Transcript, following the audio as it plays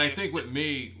I think with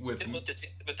me, with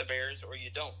the Bears, or you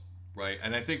don't. right,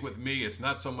 and I think with me, it's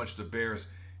not so much the Bears,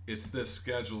 it's this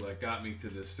schedule that got me to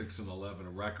this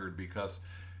 6-11 record because,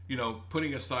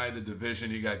 putting aside the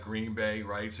division, you got Green Bay,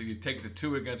 right? So you take the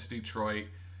two against Detroit.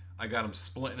 I got them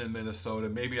splitting in Minnesota.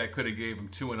 Maybe I could have gave them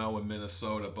 2-0 in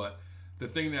Minnesota, but the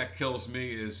thing that kills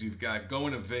me is you've got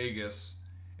going to Vegas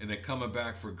and then coming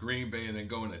back for Green Bay and then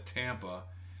going to Tampa,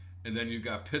 and then you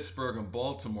got Pittsburgh and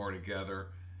Baltimore together.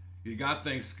 You got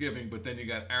Thanksgiving, but then you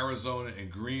got Arizona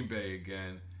and Green Bay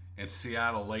again, and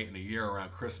Seattle late in the year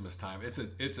around Christmas time. It's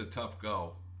a tough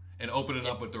go, and opening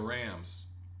up with the Rams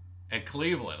and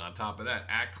Cleveland on top of that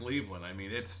at Cleveland. I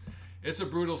mean, it's a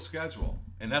brutal schedule,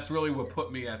 and that's really what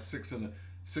put me at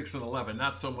 6-11.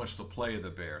 Not so much the play of the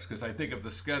Bears, because I think if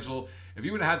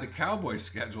you would have had the Cowboys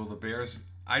schedule, the Bears,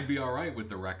 I'd be all right with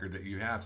the record that you have